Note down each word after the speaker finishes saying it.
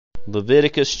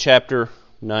Leviticus chapter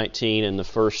 19 and the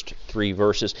first 3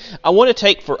 verses. I want to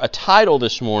take for a title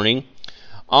this morning,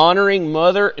 Honoring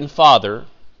Mother and Father,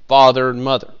 Father and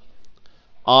Mother.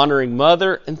 Honoring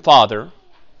Mother and Father,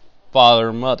 Father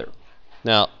and Mother.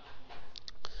 Now,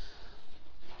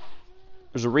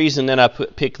 there's a reason that I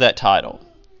picked that title.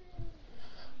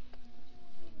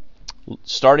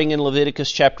 Starting in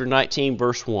Leviticus chapter 19,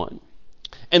 verse 1.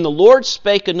 And the Lord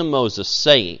spake unto Moses,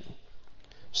 saying,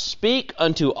 Speak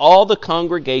unto all the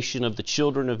congregation of the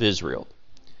children of Israel,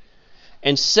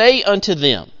 and say unto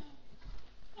them,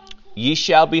 Ye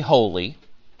shall be holy,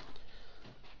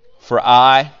 for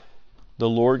I, the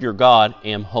Lord your God,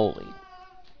 am holy.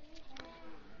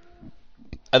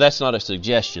 That's not a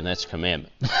suggestion, that's a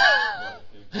commandment.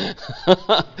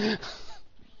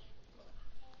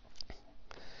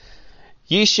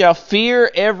 Ye shall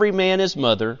fear every man his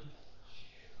mother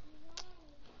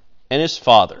and his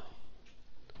father,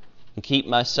 and keep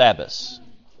my Sabbaths.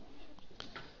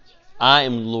 I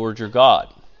am the Lord your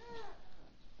God.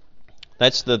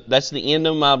 That's the end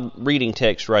of my reading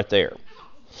text right there.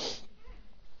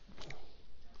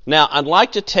 Now, I'd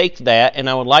like to take that, and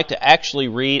I would like to actually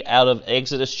read out of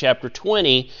Exodus chapter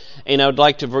 20, and I would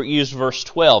like to use verse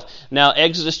 12. Now,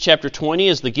 Exodus chapter 20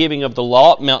 is the giving of the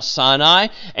law at Mount Sinai,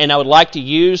 and I would like to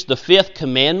use the 5th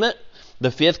commandment. The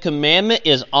 5th commandment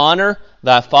is honor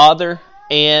thy father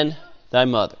and thy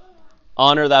mother.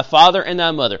 Honor thy father and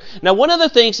thy mother. Now, one of the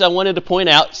things I wanted to point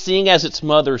out, seeing as it's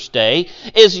Mother's Day,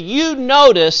 is you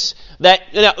notice that,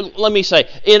 now, let me say,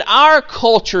 in our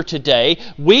culture today,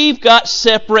 we've got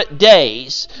separate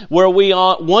days where we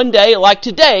one day, like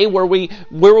today, where we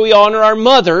honor our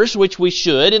mothers, which we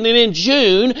should, and then in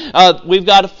June, we've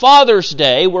got a Father's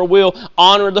Day where we'll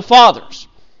honor the fathers.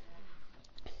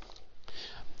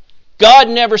 God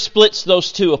never splits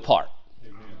those two apart.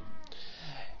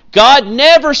 God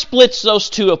never splits those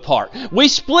two apart. We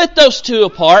split those two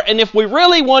apart, and if we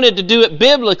really wanted to do it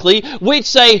biblically, we'd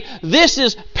say, this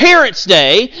is Parents'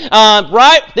 Day,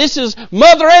 right? This is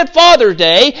Mother and Father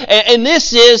Day, and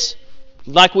this is,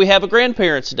 like we have a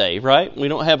Grandparents' Day, right? We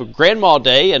don't have a Grandma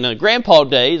Day and a Grandpa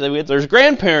Day. There's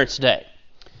Grandparents' Day.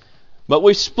 But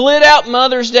we split out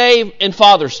Mother's Day and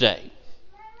Father's Day.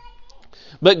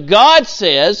 But God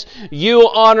says, you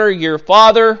honor your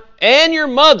father and your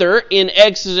mother in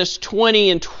Exodus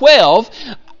 20 and 12.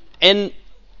 And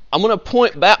I'm going to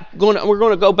point back, we're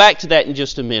going to go back to that in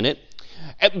just a minute.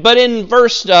 But in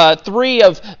verse 3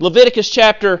 of Leviticus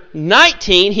chapter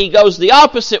 19, he goes the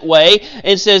opposite way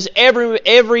and says,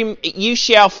 every you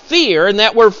shall fear, and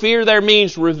that word fear there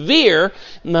means revere,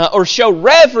 or show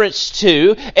reverence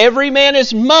to, every man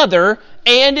his mother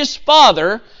and his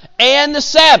father and the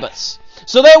Sabbaths.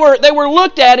 So they were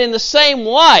looked at in the same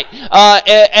light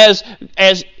as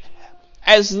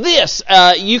this.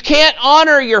 You can't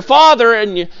honor your father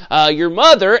and your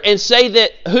mother and say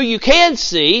that who you can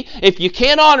see. If you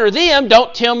can't honor them,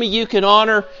 don't tell me you can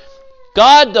honor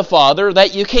God the Father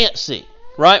that you can't see.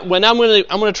 Right? When I'm going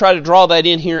to try to draw that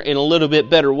in here in a little bit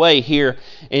better way here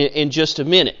in just a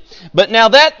minute. But now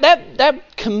that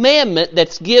commandment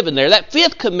that's given there, that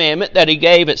 5th commandment that he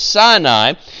gave at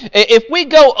Sinai, if we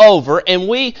go over and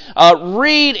we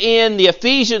read in the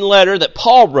Ephesian letter that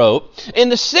Paul wrote, in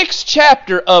the 6th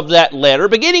chapter of that letter,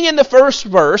 beginning in the 1st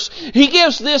verse, he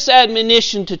gives this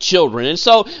admonition to children. And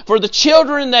so for the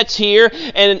children that's here,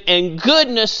 and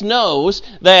goodness knows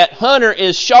that Hunter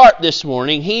is sharp this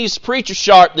morning. He's preacher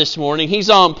sharp this morning.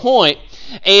 He's on point.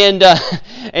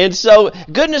 And so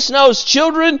goodness knows,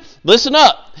 children, listen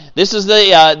up. This is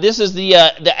the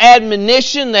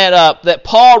admonition that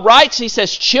Paul writes. He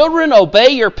says, "Children, obey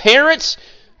your parents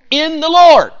in the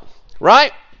Lord."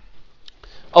 Right?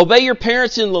 Obey your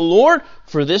parents in the Lord,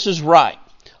 for this is right.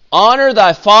 Honor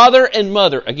thy father and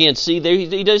mother. Again, see, there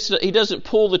he doesn't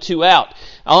pull the two out.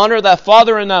 Honor thy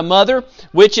father and thy mother,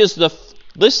 which is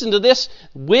listen to this,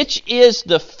 which is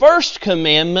the first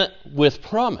commandment with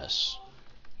promise.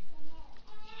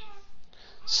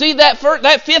 See, that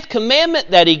 5th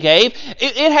commandment that he gave,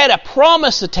 it had a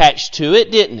promise attached to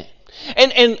it, didn't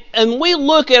it? And we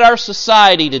look at our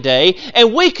society today,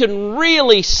 and we can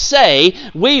really say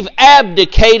we've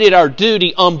abdicated our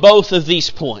duty on both of these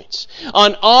points.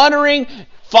 On honoring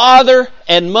father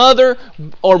and mother,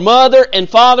 or mother and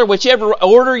father, whichever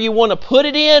order you want to put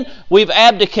it in, we've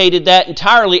abdicated that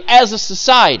entirely as a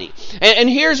society. And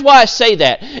here's why I say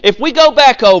that. If we go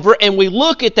back over and we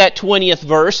look at that 20th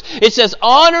verse, it says,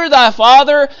 honor thy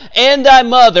father and thy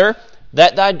mother,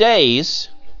 that thy days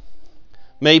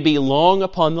may be long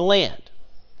upon the land.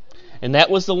 And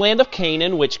that was the land of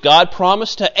Canaan, which God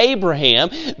promised to Abraham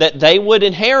that they would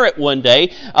inherit one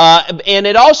day. And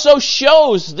it also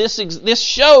shows, this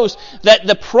shows that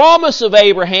the promise of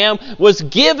Abraham was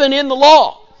given in the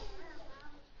law.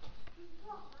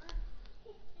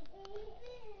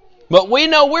 But we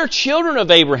know we're children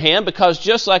of Abraham because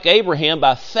just like Abraham,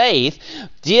 by faith,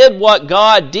 did what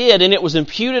God did, and it was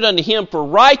imputed unto him for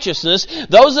righteousness.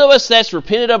 Those of us that's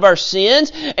repented of our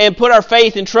sins and put our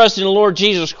faith and trust in the Lord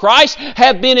Jesus Christ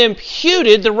have been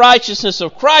imputed the righteousness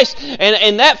of Christ.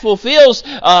 And that fulfills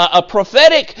a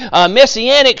prophetic,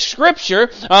 messianic scripture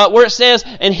where it says,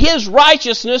 and His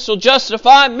righteousness will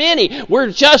justify many.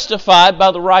 We're justified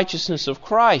by the righteousness of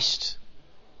Christ.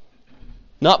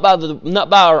 Not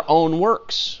by our own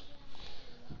works,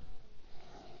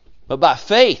 but by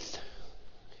faith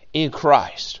in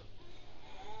Christ.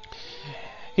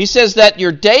 He says that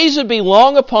your days would be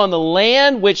long upon the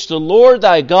land which the Lord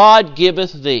thy God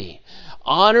giveth thee.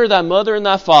 Honor thy mother and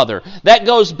thy father. That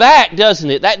goes back,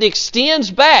 doesn't it? That extends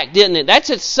back, didn't it?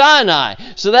 That's at Sinai.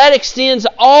 So that extends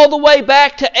all the way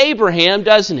back to Abraham,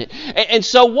 doesn't it? And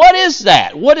so what is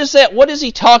that? What is that? What is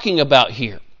he talking about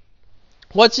here?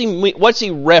 What's he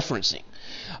referencing?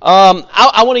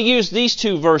 I want to use these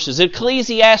two verses.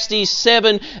 Ecclesiastes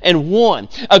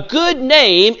 7:1. A good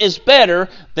name is better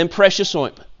than precious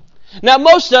ointment. Now,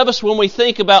 most of us, when we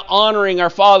think about honoring our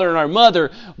father and our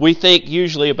mother, we think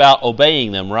usually about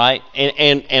obeying them, right?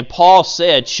 And Paul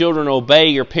said, children, obey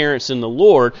your parents in the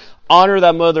Lord. Honor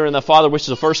thy mother and thy father, which is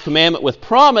the first commandment, with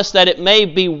promise that it may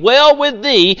be well with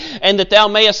thee, and that thou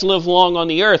mayest live long on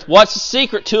the earth. What's the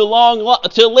secret to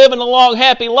living a long,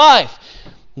 happy life?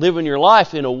 Living your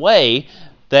life in a way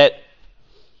that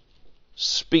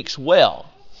speaks well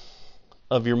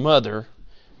of your mother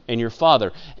and your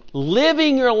father.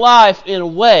 Living your life in a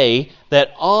way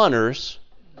that honors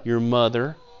your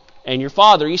mother and your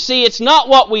father. You see, it's not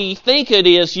what we think it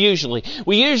is usually.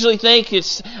 We usually think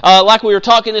it's, like we were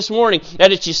talking this morning,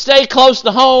 that it's you stay close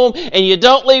to home and you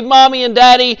don't leave mommy and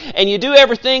daddy and you do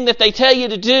everything that they tell you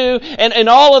to do, and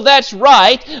all of that's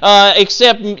right,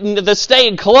 except the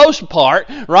staying close part,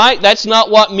 right? That's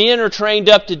not what men are trained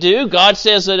up to do. God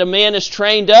says that a man is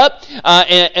trained up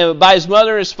by his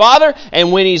mother and his father,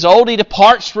 and when he's old he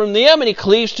departs from them and he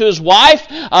cleaves to his wife,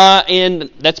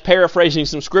 and that's paraphrasing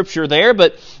some scripture there,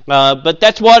 but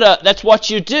that's what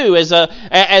you do as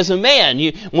a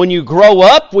man. When you grow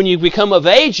up, when you become of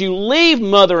age, you leave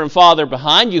mother and father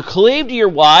behind. You cleave to your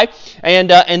wife, and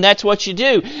that's what you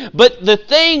do. But the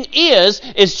thing is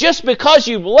just because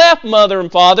you've left mother and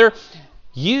father,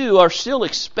 you are still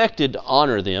expected to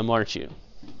honor them, aren't you?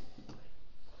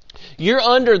 You're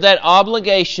under that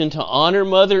obligation to honor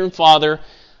mother and father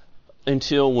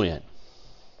until when?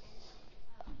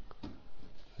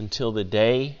 Until the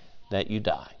day that you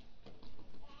die.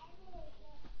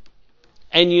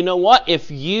 And you know what? If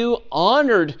you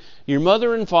honored your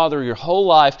mother and father your whole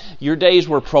life, your days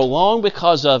were prolonged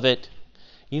because of it,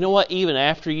 you know what? Even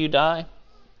after you die,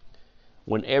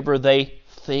 whenever they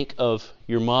think of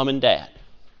your mom and dad,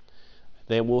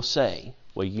 they will say,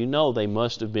 well, you know they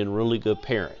must have been really good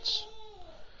parents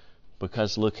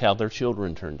because look how their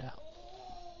children turned out.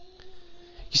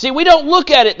 You see, we don't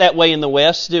look at it that way in the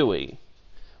West, do we?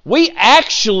 We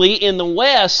actually, in the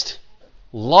West,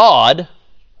 laud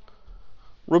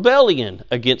rebellion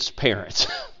against parents.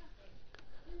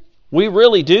 We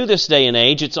really do this day and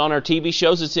age. It's on our TV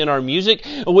shows. It's in our music.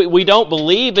 We don't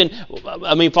believe in...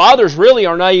 fathers really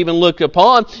are not even looked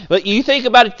upon. But you think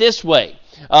about it this way.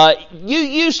 You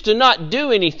used to not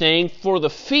do anything for the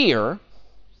fear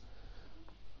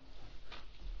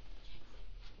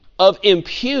of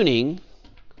impugning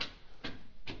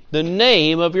the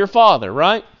name of your father,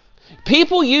 right?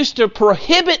 People used to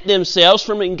prohibit themselves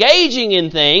from engaging in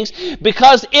things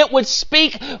because it would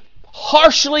speak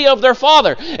harshly of their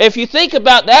father. If you think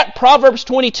about that, Proverbs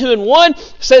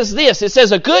 22:1 says this. It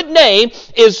says, a good name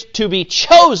is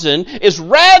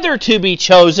rather to be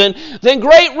chosen than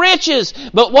great riches.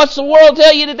 But what's the world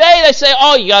tell you today? They say,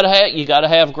 oh, you gotta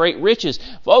have great riches.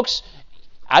 Folks,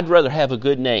 I'd rather have a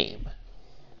good name.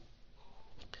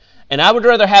 And I would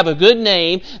rather have a good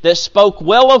name that spoke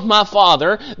well of my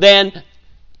father than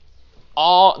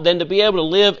to be able to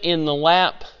live in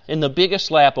the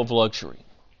biggest lap of luxury.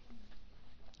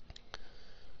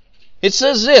 It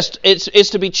says this,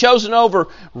 it's to be chosen over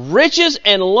riches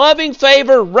and loving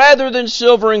favor rather than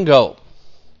silver and gold.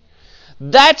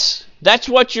 That's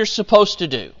what you're supposed to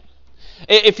do.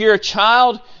 If you're a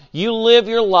child, you live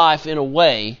your life in a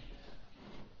way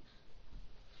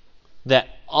that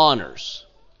honors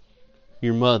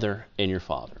your mother and your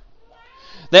father.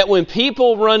 that when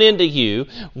people run into you,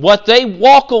 what they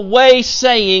walk away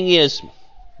saying is,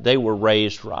 they were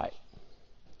raised right.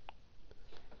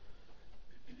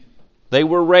 They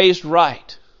were raised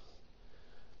right.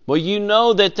 Well, you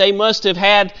know that they must have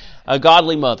had a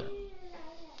godly mother.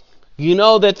 You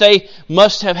know that they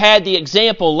must have had the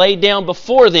example laid down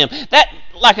before them. That,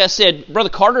 like I said, Brother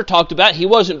Carter talked about, he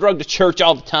wasn't drugged to church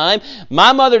all the time.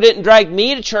 My mother didn't drag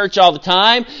me to church all the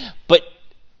time, but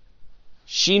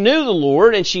she knew the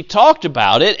Lord and she talked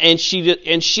about it, and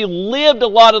she lived a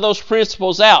lot of those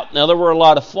principles out. Now, there were a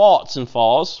lot of faults and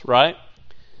falls, right?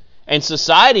 And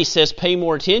society says pay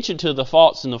more attention to the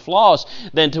faults and the flaws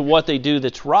than to what they do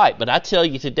that's right. But I tell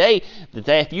you today that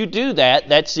if you do that,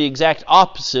 that's the exact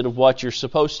opposite of what you're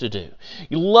supposed to do.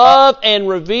 You love and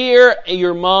revere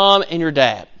your mom and your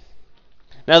dad.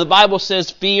 Now the Bible says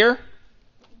fear,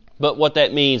 but what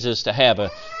that means is to have a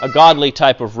godly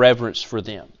type of reverence for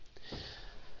them.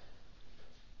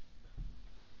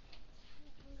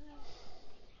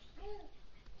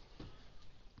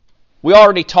 We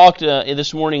already talked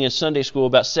this morning in Sunday school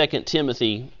about 2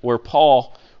 Timothy, where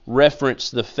Paul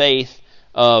referenced the faith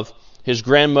of his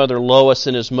grandmother Lois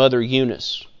and his mother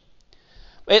Eunice.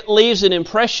 It leaves an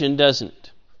impression, doesn't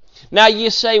it? Now you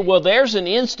say, well, there's an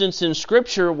instance in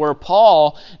Scripture where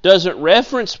Paul doesn't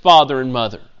reference father and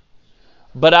mother.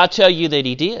 But I tell you that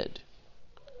he did.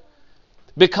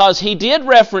 Because he did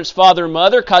reference father and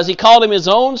mother, because he called him his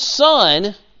own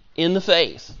son in the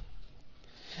faith.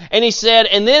 And he said,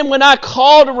 and then when I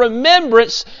call to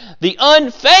remembrance the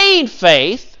unfeigned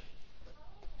faith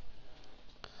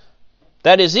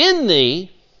that is in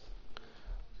thee,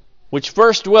 which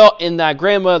first dwelt in thy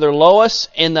grandmother Lois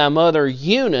and thy mother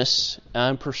Eunice,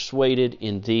 I'm persuaded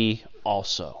in thee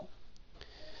also.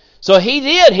 So he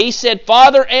did. He said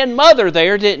father and mother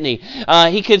there, didn't he?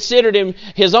 He considered him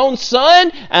his own son,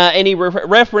 and he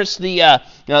referenced the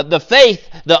faith,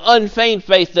 the unfeigned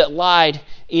faith that lied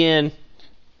in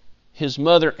his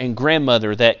mother and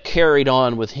grandmother that carried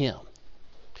on with him.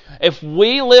 If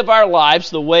we live our lives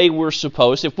the way we're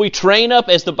supposed, if we train up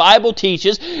as the Bible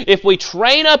teaches, if we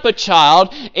train up a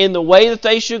child in the way that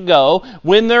they should go,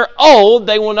 when they're old,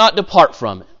 they will not depart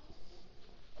from it.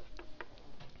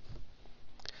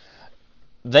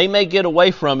 They may get away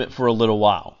from it for a little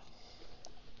while.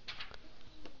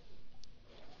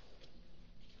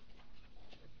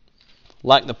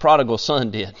 Like the prodigal son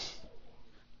did.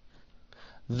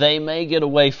 They may get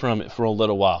away from it for a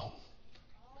little while.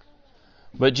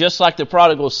 But just like the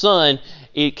prodigal son,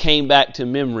 it came back to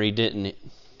memory, didn't it?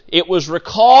 It was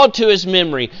recalled to his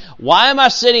memory. Why am I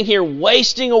sitting here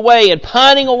wasting away and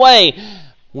pining away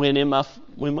when in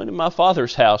my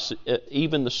father's house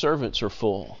even the servants are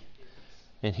full?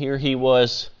 And here he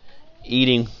was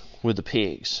eating with the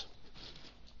pigs.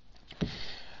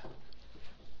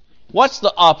 What's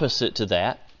the opposite to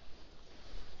that?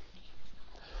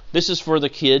 This is for the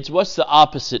kids. What's the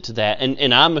opposite to that?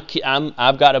 And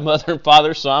I've got a mother and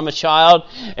father, so I'm a child.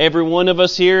 Every one of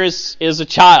us here is a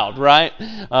child, right?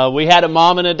 We had a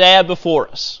mom and a dad before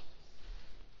us.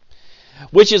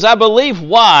 Which is, I believe,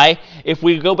 why, if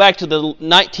we go back to the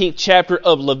 19th chapter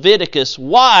of Leviticus,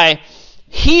 why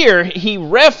here he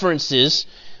references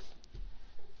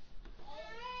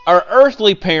our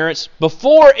earthly parents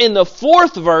before in the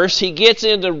 4th verse he gets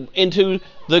into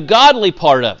the godly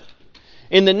part of it.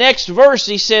 In the next verse,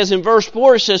 he says, in verse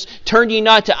 4, it says, turn ye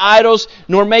not to idols,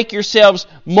 nor make yourselves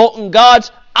molten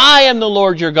gods. I am the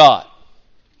Lord your God.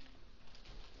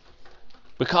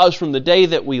 Because from the day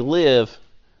that we live,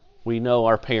 we know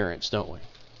our parents, don't we?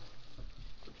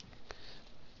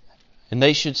 And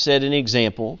they should set an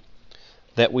example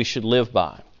that we should live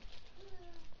by.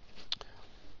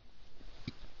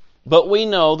 But we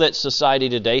know that society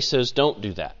today says, don't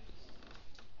do that.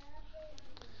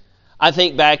 I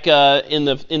think back in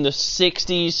the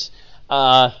 60s,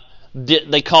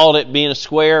 they called it being a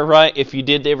square, right? If you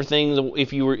did everything,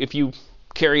 if you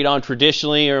carried on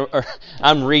traditionally, or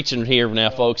I'm reaching here now,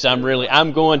 folks. I'm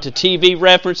going to TV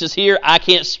references here. I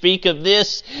can't speak of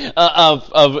this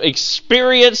of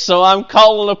experience, so I'm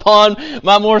calling upon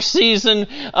my more seasoned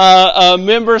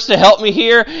members to help me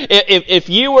here. If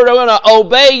you were going to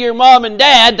obey your mom and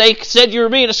dad, they said you were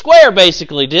being a square,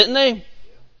 basically, didn't they?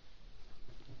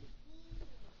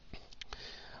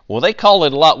 Well, they call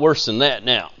it a lot worse than that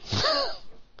now.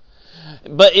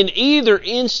 But in either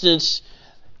instance,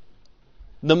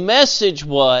 the message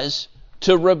was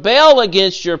to rebel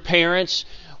against your parents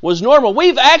was normal.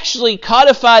 We've actually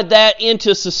codified that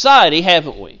into society,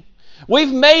 haven't we?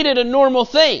 We've made it a normal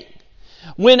thing.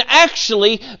 When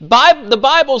actually, the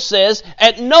Bible says,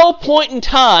 at no point in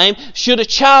time should a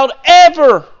child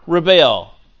ever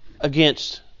rebel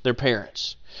against their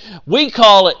parents. We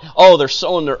call it, oh, they're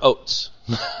sowing their oats.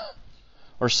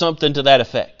 Or something to that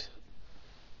effect.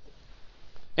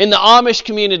 In the Amish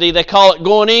community, they call it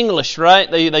going English, right?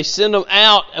 They send them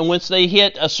out, and once they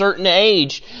hit a certain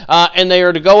age, and they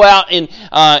are to go out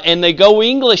and they go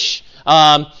English,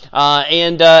 and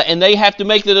they have to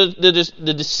make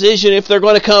the decision if they're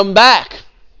going to come back.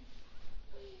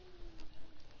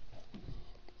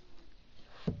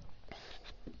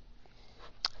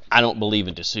 I don't believe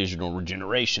in decisional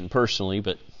regeneration personally,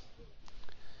 but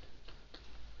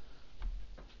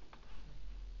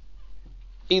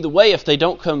either way, if they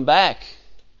don't come back,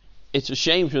 it's a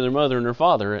shame to their mother and their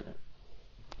father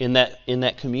in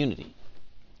that community.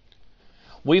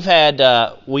 We had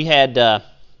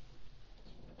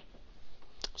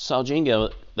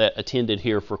Saljinga that attended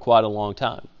here for quite a long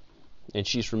time, and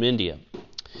she's from India.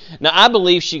 Now, I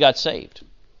believe she got saved.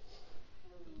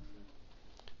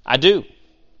 I do.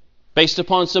 Based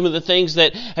upon some of the things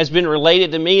that has been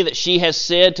related to me that she has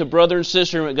said to brother and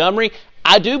sister Montgomery,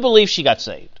 I do believe she got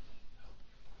saved.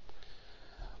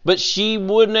 But she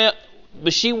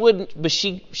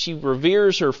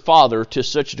reveres her father to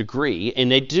such a degree,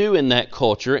 and they do in that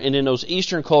culture, and in those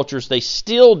Eastern cultures, they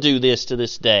still do this to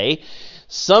this day.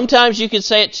 Sometimes you can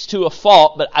say it's to a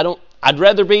fault, but I'd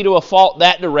rather be to a fault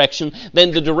that direction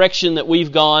than the direction that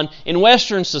we've gone in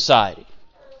Western society.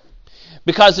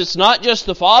 Because it's not just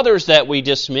the fathers that we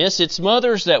dismiss, it's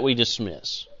mothers that we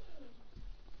dismiss.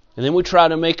 And then we try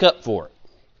to make up for it.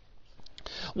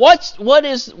 What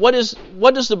does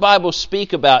the Bible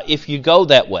speak about if you go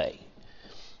that way?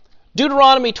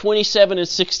 Deuteronomy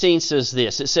 27:16 says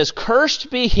this. It says,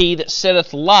 "Cursed be he that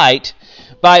setteth light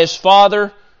by his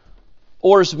father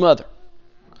or his mother."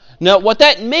 Now, what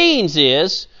that means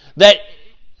is that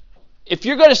if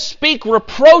you're going to speak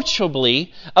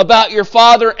reproachably about your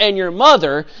father and your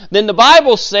mother, then the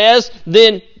Bible says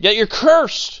then that you're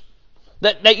cursed.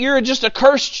 That you're just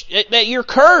that you're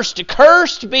cursed.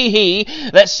 Cursed be he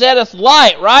that setteth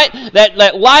light, right?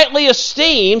 That lightly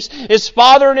esteems his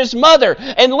father and his mother.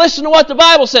 And listen to what the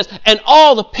Bible says. And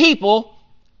all the people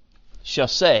shall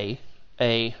say,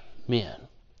 Amen.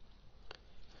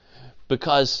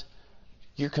 Because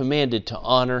you're commanded to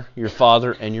honor your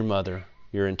father and your mother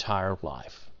your entire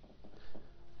life.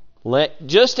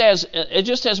 Just as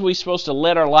we're supposed to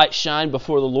let our light shine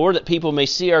before the Lord, that people may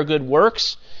see our good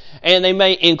works, and they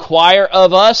may inquire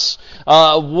of us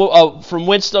from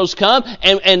whence those come,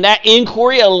 and that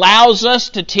inquiry allows us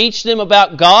to teach them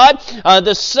about God.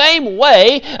 The same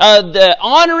way, the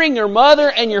honoring your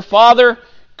mother and your father,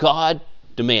 God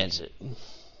demands it.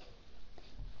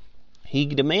 He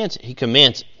demands it. He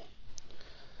commands it.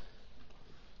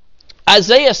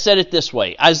 Isaiah said it this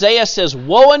way. Isaiah says,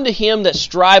 "Woe unto him that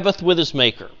striveth with his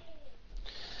Maker."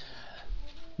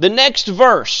 The next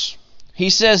verse, he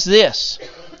says this,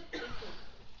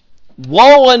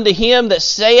 "Woe unto him that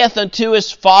saith unto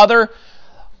his father,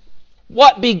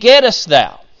 What begettest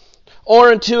thou?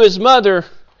 Or unto his mother,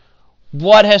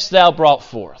 What hast thou brought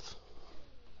forth?"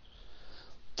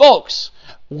 Folks,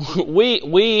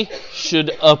 we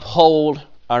should uphold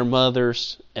our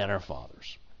mothers and our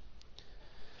fathers.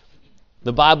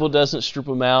 The Bible doesn't strip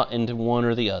them out into one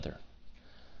or the other.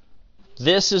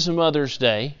 This is Mother's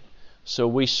Day, so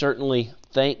we certainly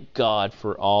thank God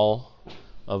for all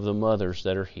of the mothers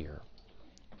that are here.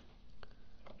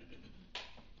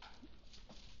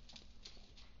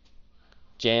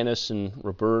 Janice and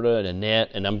Roberta and Annette,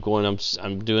 and I'm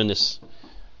doing this.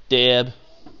 Deb,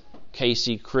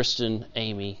 Casey, Kristen,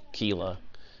 Amy, Keela,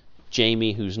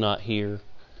 Jamie, who's not here,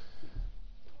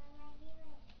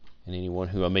 and anyone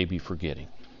who I may be forgetting.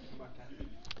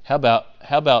 How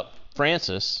about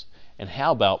Francis, and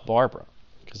how about Barbara?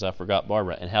 Because I forgot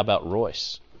Barbara. And how about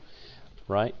Royce?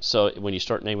 Right? So when you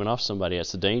start naming off somebody,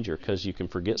 that's the danger, because you can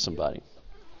forget somebody.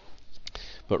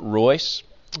 But Royce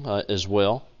as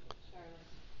well.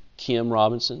 Kim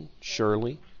Robinson,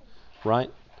 Shirley, right?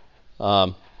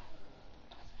 We're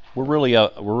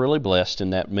really blessed in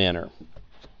that manner.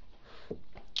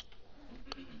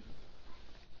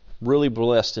 Really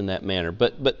blessed in that manner.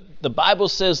 But the Bible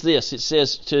says this. It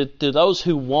says to those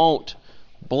who won't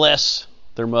bless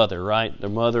their mother, right? Their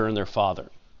mother and their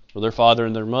father. Or their father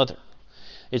and their mother.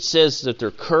 It says that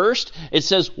they're cursed. It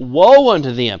says, woe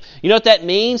unto them. You know what that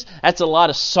means? That's a lot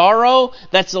of sorrow.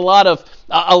 That's a lot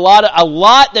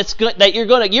that's good, that you're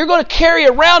going to carry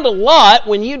around a lot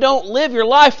when you don't live your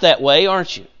life that way,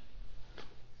 aren't you?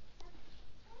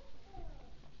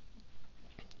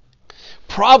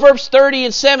 Proverbs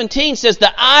 30:17 says,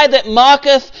 the eye that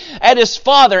mocketh at his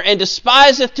father and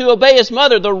despiseth to obey his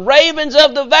mother, the ravens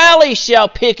of the valley shall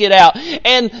pick it out,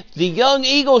 and the young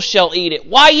eagle shall eat it.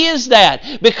 Why is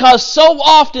that? Because so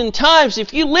oftentimes,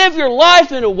 if you live your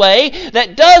life in a way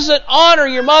that doesn't honor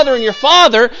your mother and your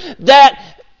father,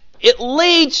 that it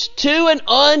leads to an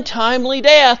untimely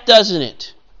death, doesn't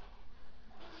it?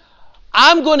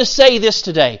 I'm going to say this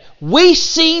today. We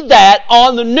see that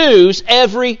on the news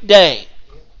every day.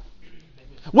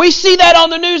 We see that on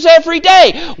the news every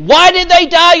day. Why did they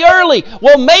die early?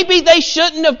 Well, maybe they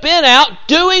shouldn't have been out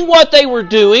doing what they were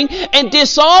doing and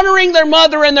dishonoring their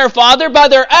mother and their father by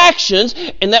their actions,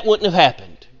 and that wouldn't have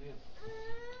happened.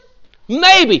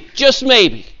 Maybe, just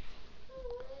maybe.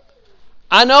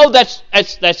 I know that's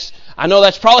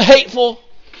probably hateful.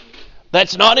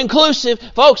 That's not inclusive.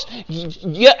 Folks,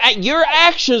 your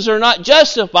actions are not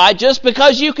justified just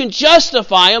because you can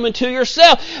justify them unto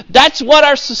yourself. That's what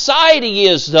our society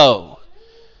is, though.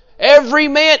 Every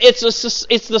man, it's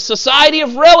the society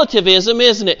of relativism,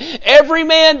 isn't it? Every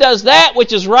man does that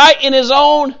which is right in his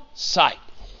own sight.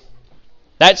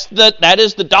 That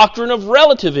is the doctrine of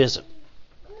relativism.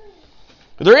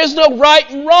 There is no right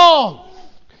and wrong.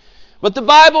 But the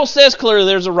Bible says clearly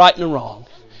there's a right and a wrong.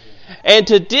 And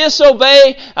to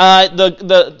disobey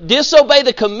disobey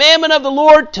the commandment of the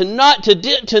Lord, to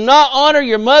not honor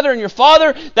your mother and your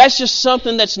father, that's just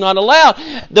something that's not allowed.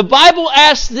 The Bible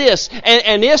asks this,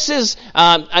 and this is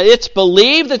it's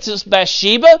believed that it's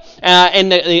Bathsheba,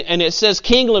 and it says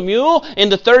King Lemuel in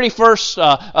the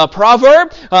 31st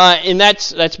proverb, and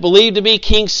that's believed to be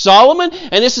King Solomon,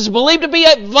 and this is believed to be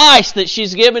advice that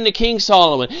she's given to King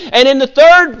Solomon. And in the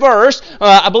third verse,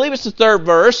 I believe it's the third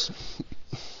verse.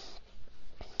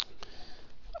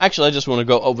 Actually, I just want to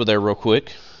go over there real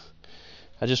quick.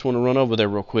 I just want to run over there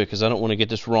real quick because I don't want to get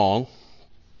this wrong.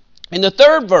 In the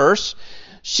third verse,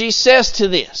 she says to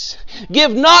this,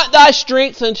 give not thy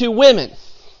strength unto women.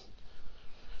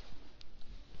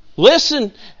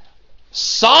 Listen,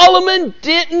 Solomon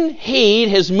didn't heed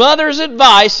his mother's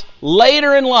advice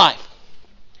later in life.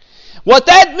 What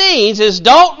that means is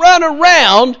don't run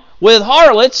around with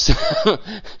harlots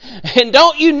and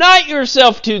don't unite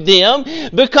yourself to them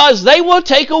because they will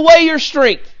take away your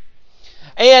strength.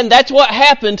 And that's what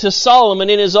happened to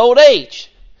Solomon in his old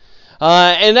age.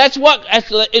 And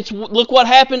look what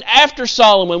happened after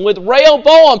Solomon with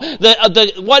Rehoboam.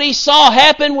 What he saw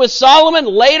happen with Solomon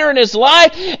later in his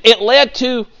life, it led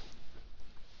to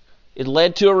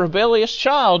a rebellious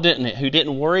child, didn't it? Who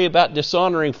didn't worry about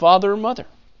dishonoring father or mother.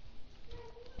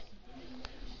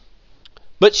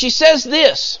 But she says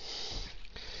this,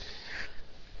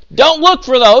 don't look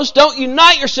for those, don't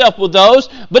unite yourself with those,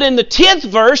 but in the 10th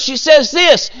verse she says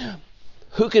this,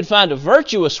 who can find a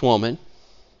virtuous woman,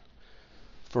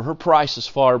 for her price is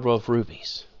far above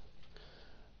rubies.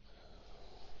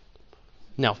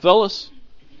 Now fellas,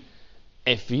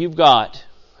 if you've got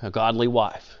a godly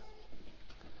wife,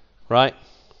 right?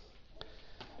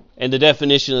 And the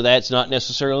definition of that's not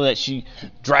necessarily that she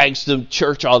drags to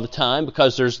church all the time,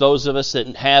 because there's those of us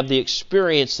that have the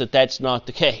experience that that's not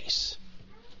the case.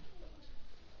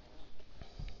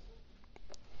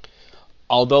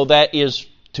 Although that is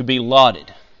to be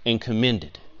lauded and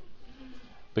commended,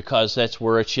 because that's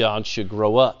where a child should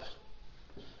grow up.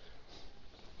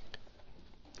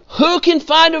 Who can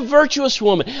find a virtuous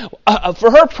woman? For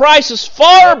her price is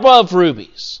far above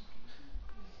rubies.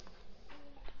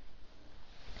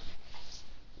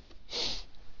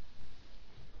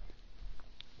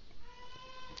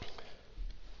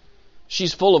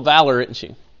 She's full of valor, isn't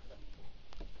she?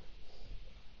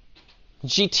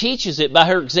 She teaches it by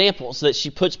her examples that she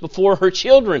puts before her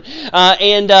children,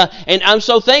 and I'm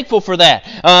so thankful for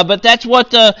that. But that's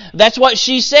what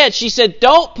she said. She said,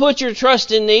 "Don't put your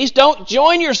trust in these. Don't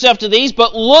join yourself to these,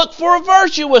 but look for a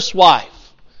virtuous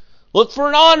wife. Look for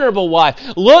an honorable wife.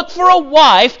 Look for a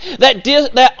wife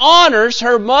that honors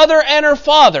her mother and her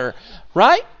father,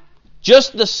 right?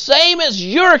 Just the same as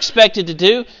you're expected to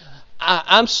do."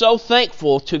 I'm so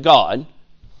thankful to God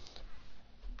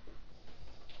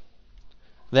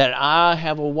that I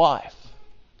have a wife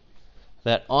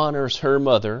that honors her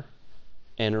mother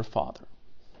and her father.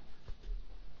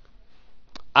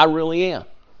 I really am.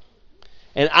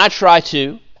 And I try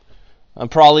to. I'm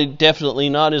probably definitely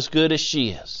not as good as she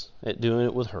is at doing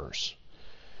it with hers.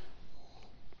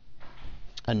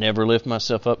 I never lift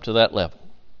myself up to that level.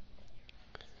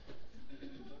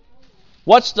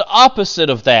 What's the opposite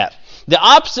of that? The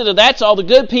opposite of that's all the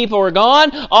good people are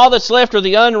gone. All that's left are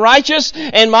the unrighteous.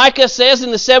 And Micah says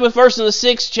in the 7th verse in the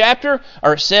 6th chapter,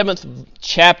 or 7th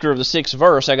chapter of the 6th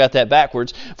verse, I got that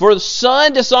backwards. For the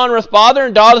son dishonoreth father,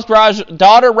 and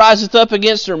daughter riseth up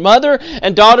against her mother,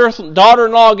 and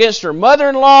daughter-in-law against her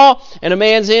mother-in-law, and a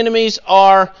man's enemies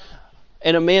are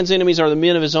the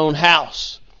men of his own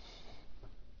house.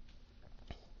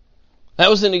 That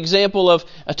was an example of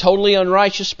a totally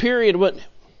unrighteous period, wasn't it?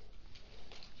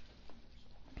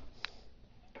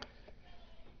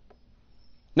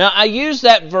 Now, I use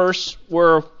that verse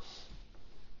where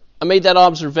I made that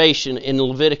observation in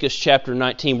Leviticus chapter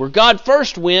 19, where God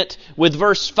first went with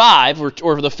verse 5,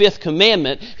 or the fifth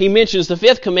commandment. He mentions the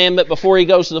fifth commandment before he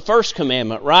goes to the first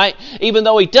commandment, right? Even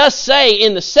though he does say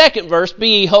in the second verse,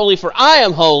 be ye holy for I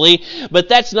am holy, but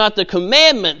that's not the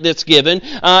commandment that's given.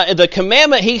 The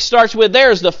commandment he starts with there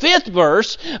is the fifth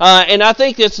verse, and I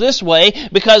think it's this way,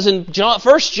 because in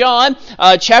 1 John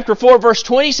chapter 4 verse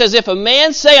 20 says, if a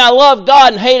man say I love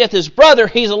God and hateth his brother,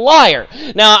 he's a liar.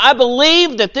 Now, I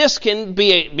believe that this can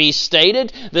be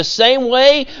stated the same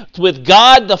way with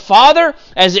God the Father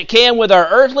as it can with our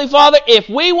earthly father. If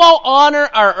we won't honor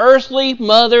our earthly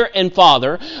mother and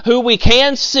father, who we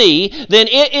can see, then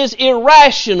it is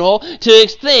irrational to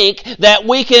think that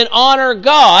we can honor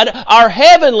God, our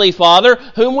heavenly Father,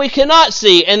 whom we cannot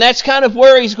see. And that's kind of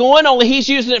where he's going, only he's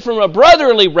using it from a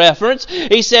brotherly reference.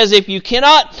 He says, if you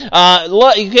cannot,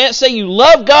 you can't say you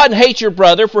love God and hate your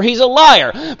brother, for he's a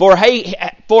liar.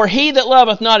 For he that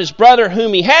loveth not his brother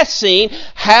whom he hath seen,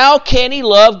 how can he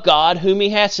love God whom he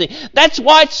hath seen? That's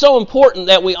why it's so important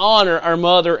that we honor our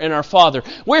mother and our father.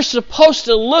 We're supposed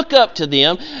to look up to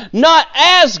them, not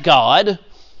as God.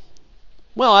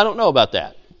 Well, I don't know about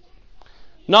that.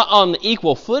 Not on the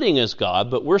equal footing as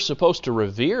God, but we're supposed to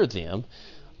revere them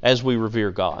as we revere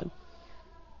God.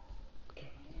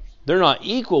 They're not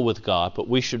equal with God, but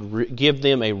we should give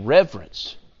them a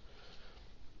reverence.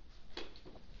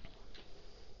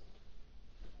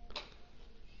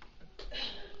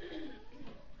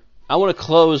 I want to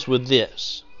close with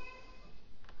this.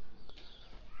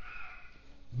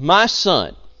 My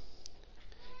son,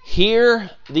 hear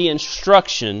the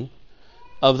instruction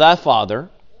of thy father,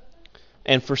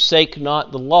 and forsake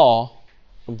not the law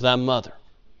of thy mother.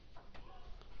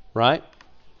 Right?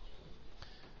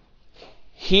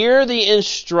 Hear the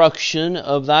instruction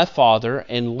of thy father,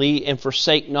 and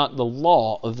forsake not the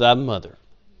law of thy mother.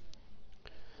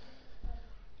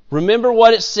 Remember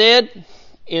what it said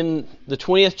in the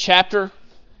 20th chapter,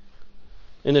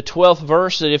 in the 12th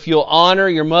verse, that if you'll honor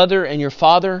your mother and your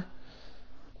father,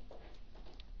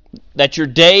 that your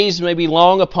days may be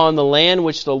long upon the land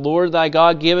which the Lord thy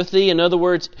God giveth thee. In other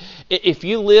words, if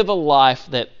you live a life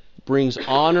that brings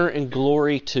honor and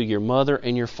glory to your mother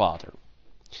and your father,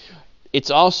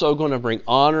 it's also going to bring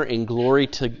honor and glory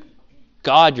to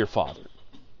God your Father.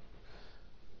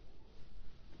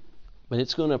 But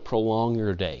it's going to prolong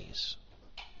your days.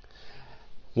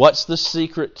 What's the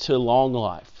secret to long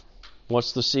life?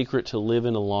 What's the secret to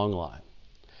living a long life?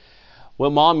 Well,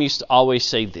 Mom used to always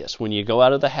say this: when you go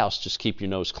out of the house, just keep your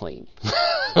nose clean.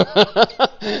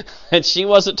 And she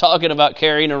wasn't talking about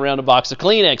carrying around a box of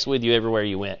Kleenex with you everywhere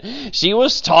you went. She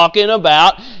was talking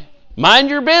about mind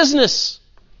your business.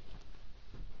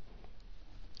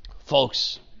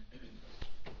 Folks,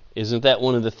 isn't that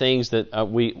one of the things that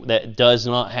that does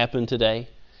not happen today?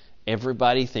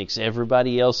 Everybody thinks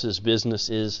everybody else's business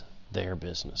is their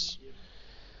business.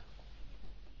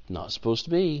 Not supposed to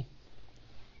be.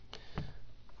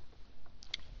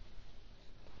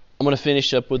 I'm going to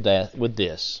finish up with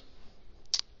this.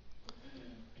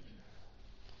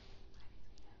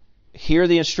 Hear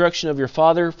the instruction of your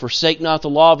father, forsake not the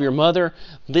law of your mother.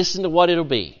 Listen to what it'll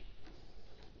be.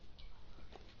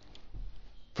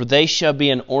 For they shall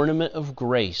be an ornament of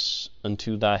grace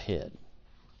unto thy head,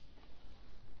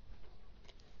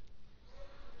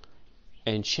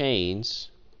 and chains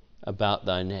about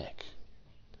thy neck.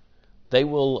 They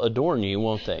will adorn you,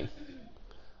 won't they?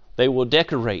 They will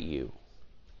decorate you.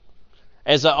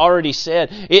 As I already said,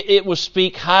 it will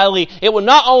speak highly. It will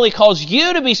not only cause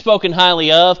you to be spoken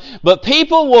highly of, but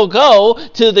people will go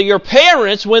to your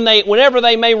parents whenever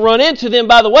they may run into them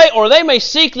by the way, or they may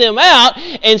seek them out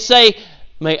and say,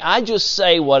 may I just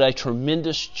say what a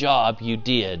tremendous job you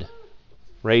did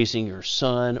raising your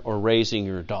son or raising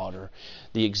your daughter.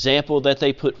 The example that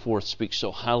they put forth speaks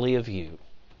so highly of you.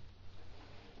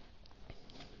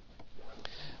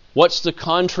 What's the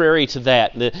contrary to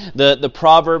that? The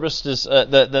proverbist is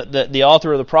the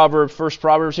author of the Proverbs, first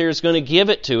Proverbs here, is going to give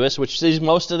it to us, which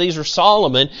most of these are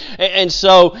Solomon, and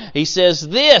so he says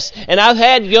this. And I've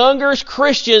had younger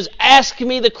Christians asked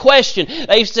me the question.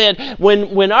 They said,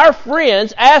 when our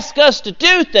friends ask us to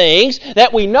do things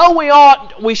that we know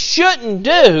we shouldn't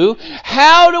do,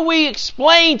 how do we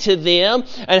explain to them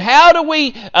and how do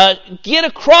we get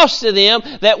across to them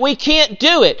that we can't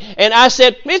do it? And I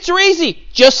said, it's easy.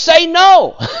 Just say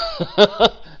no.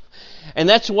 And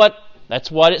that's what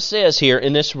it says here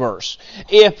in this verse.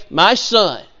 If my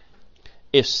son,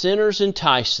 if sinners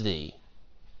entice thee,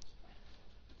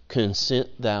 consent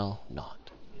thou not.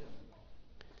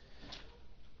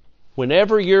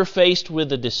 Whenever you're faced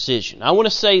with a decision, I want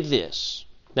to say this.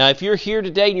 Now, if you're here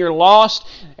today and you're lost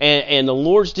and the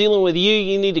Lord's dealing with you,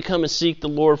 you need to come and seek the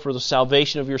Lord for the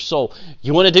salvation of your soul.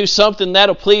 You want to do something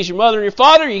that'll please your mother and your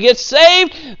father, you get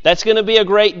saved, that's going to be a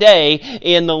great day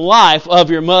in the life of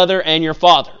your mother and your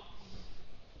father.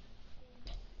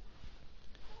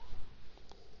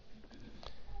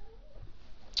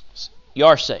 You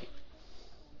are saved.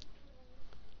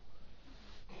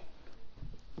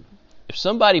 If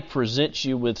somebody presents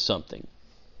you with something,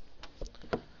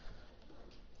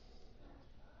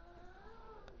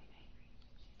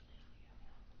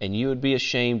 and you would be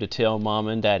ashamed to tell mom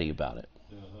and daddy about it,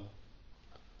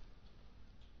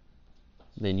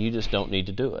 then you just don't need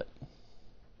to do it.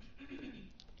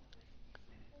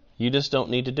 You just don't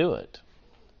need to do it.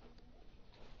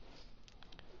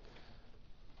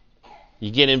 You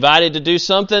get invited to do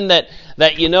something that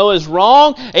you know is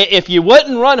wrong. If you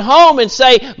wouldn't run home and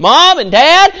say, Mom and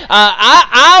Dad,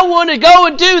 I want to go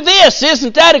and do this.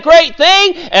 Isn't that a great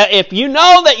thing? If you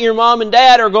know that your mom and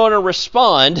dad are going to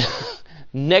respond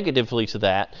negatively to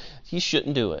that, you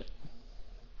shouldn't do it.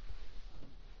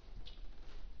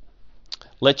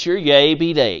 Let your yea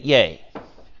be yea.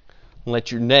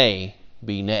 Let your nay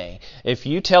be nay. If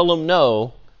you tell them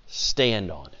no,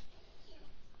 stand on it.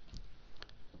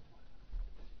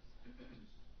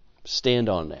 Stand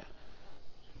on that.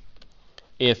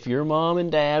 If your mom and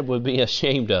dad would be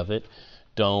ashamed of it,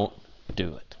 don't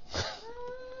do it.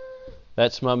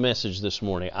 That's my message this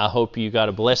morning. I hope you got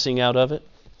a blessing out of it.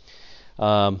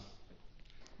 I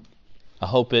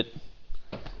hope it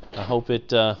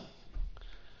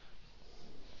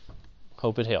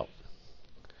helped.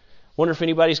 Wonder if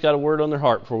anybody's got a word on their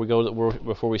heart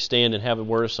before we stand and have a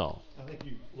word of song. I think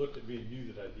you looked at me and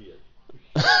knew that I did.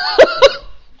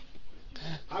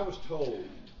 I was told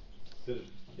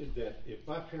that if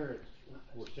my parents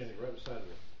were standing right beside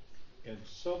me and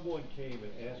someone came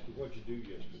and asked me, what'd you do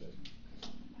yesterday?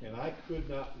 And I could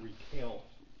not recount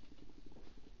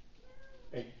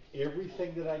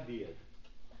everything that I did,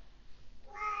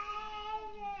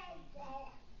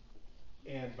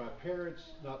 and my parents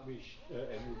not be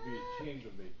and would be ashamed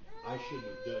of me, I shouldn't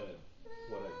have done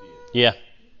what I did. Yeah.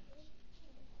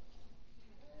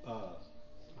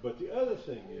 But the other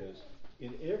thing is,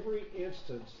 in every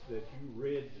instance that you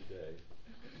read today,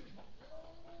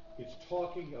 it's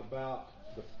talking about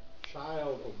the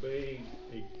child obeying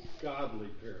a godly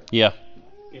parent. Yeah.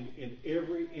 In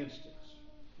every instance.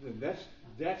 And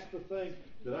that's the thing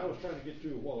that I was trying to get to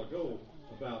a while ago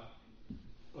about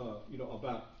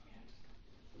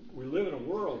we live in a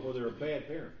world where there are bad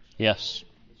parents. Yes.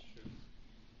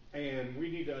 And we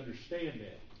need to understand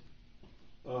that.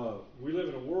 We live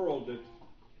in a world that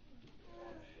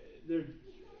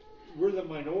we're the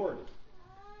minority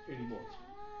anymore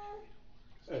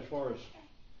as far as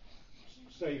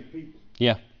saved people.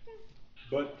 Yeah.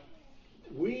 But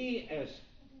we as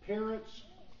parents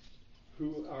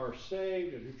who are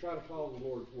saved and who try to follow the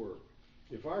Lord's word,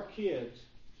 if our kids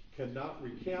cannot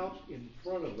recount in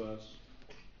front of us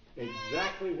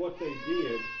exactly what they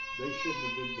did, they shouldn't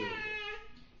have been doing it.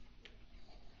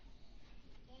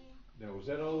 Now, was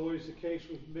that always the case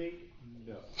with me?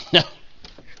 No. No.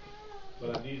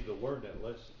 But I needed to learn that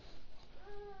lesson.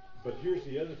 But here's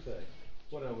the other thing.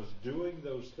 When I was doing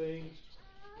those things,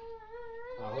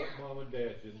 I hope Mom and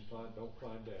Dad don't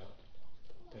find out.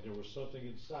 And there was something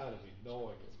inside of me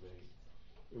gnawing at me.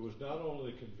 It was not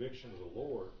only the conviction of the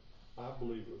Lord, I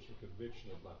believe it was the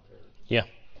conviction of my parents. Yeah.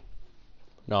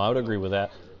 No, I would agree with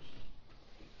that.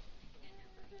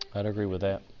 I'd agree with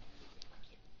that.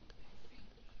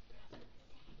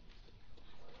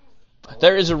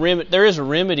 There is a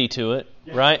remedy to it,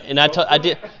 right? And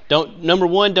number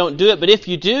one, don't do it. But if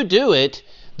you do it,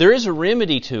 there is a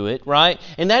remedy to it, right?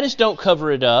 And that is, don't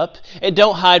cover it up and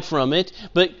don't hide from it,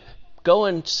 but go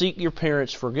and seek your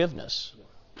parents' forgiveness.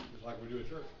 Just like we do at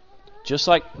church. Just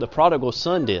like the prodigal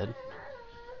son did.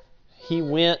 He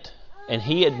went and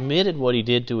he admitted what he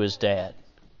did to his dad.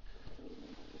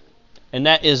 And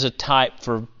that is a type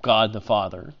for God the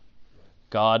Father.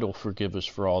 God will forgive us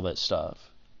for all that stuff.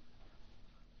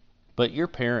 But your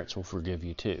parents will forgive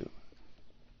you too.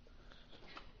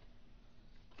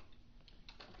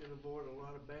 can avoid a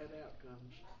lot of bad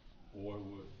outcomes. Boy,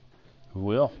 would. We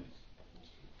will.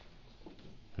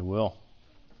 We will.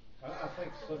 I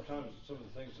think sometimes some of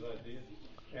the things that I did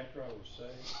after I was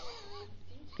saved,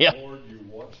 Yeah. Lord, you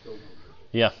watched over me.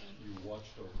 Yeah. You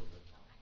watched over me.